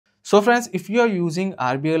So friends, if you are using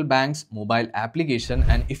RBL Bank's mobile application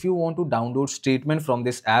and if you want to download statement from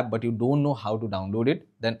this app but you don't know how to download it,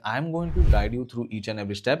 then I'm going to guide you through each and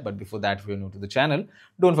every step. But before that, if you're new to the channel,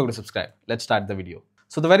 don't forget to subscribe. Let's start the video.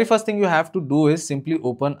 So the very first thing you have to do is simply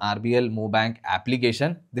open RBL Mobank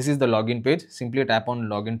application. This is the login page. Simply tap on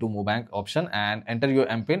login to Mobank option and enter your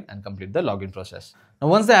MPIN and complete the login process. Now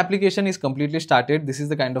once the application is completely started, this is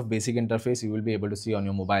the kind of basic interface you will be able to see on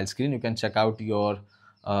your mobile screen. You can check out your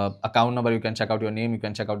account number, you can check out your name, you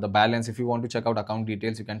can check out the balance. If you want to check out account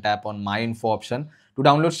details, you can tap on my info option. To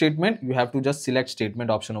download statement, you have to just select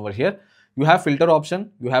statement option over here. You have filter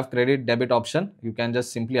option, you have credit debit option. You can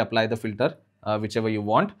just simply apply the filter whichever you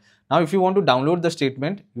want. Now if you want to download the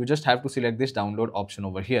statement, you just have to select this download option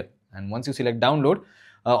over here, and once you select download,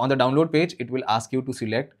 on the download page it will ask you to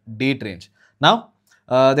select date range. Now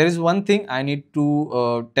there is one thing I need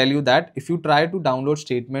to tell you, that if you try to download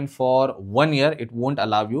statement for 1 year, it won't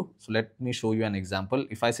allow you. So let me show you an example.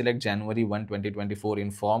 If I select January 1, 2024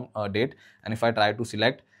 inform date, and if I try to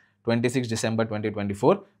select 26 December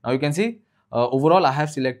 2024, now you can see overall I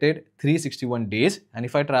have selected 361 days. And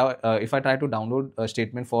if I try to download a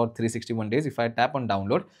statement for 361 days, if I tap on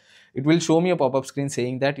download, it will show me a pop-up screen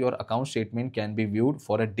saying that your account statement can be viewed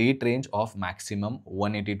for a date range of maximum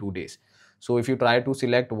 182 days. So if you try to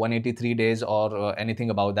select 183 days or anything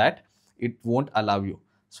about that, it won't allow you.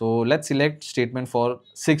 So let's select statement for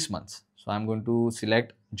 6 months. So I'm going to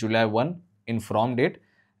select July 1 in from date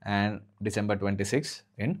and December 26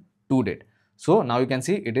 in to date. So now you can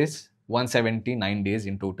see it is 179 days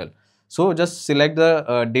in total. So just select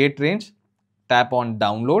the date range, tap on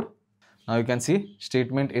download. Now you can see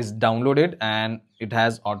statement is downloaded and it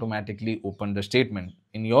has automatically opened the statement.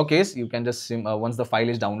 In your case, you can just once the file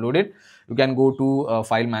is downloaded, you can go to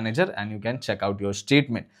file manager and you can check out your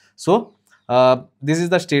statement. So this is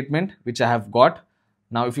the statement which I have got.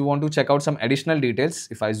 Now if you want to check out some additional details,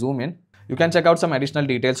 if I zoom in, you can check out some additional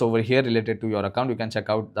details over here related to your account. You can check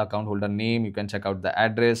out the account holder name, you can check out the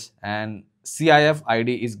address, and CIF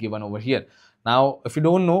ID is given over here. Now, if you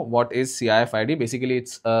don't know what is CIF ID, basically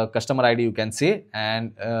it's a customer ID you can say,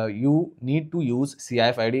 and you need to use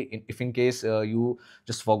CIF ID if in case you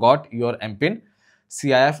just forgot your MPIN.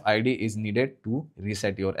 CIF ID is needed to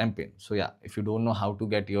reset your MPIN. So yeah, if you don't know how to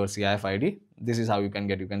get your CIF ID, this is how you can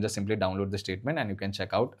get. You can just simply download the statement and you can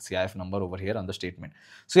check out CIF number over here on the statement.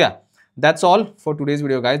 So yeah, that's all for today's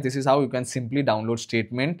video, guys. This is how you can simply download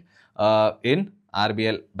statement in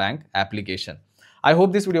RBL Bank application. I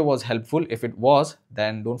hope this video was helpful. If it was,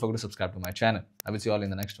 then don't forget to subscribe to my channel. I will see you all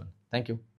in the next one. Thank you.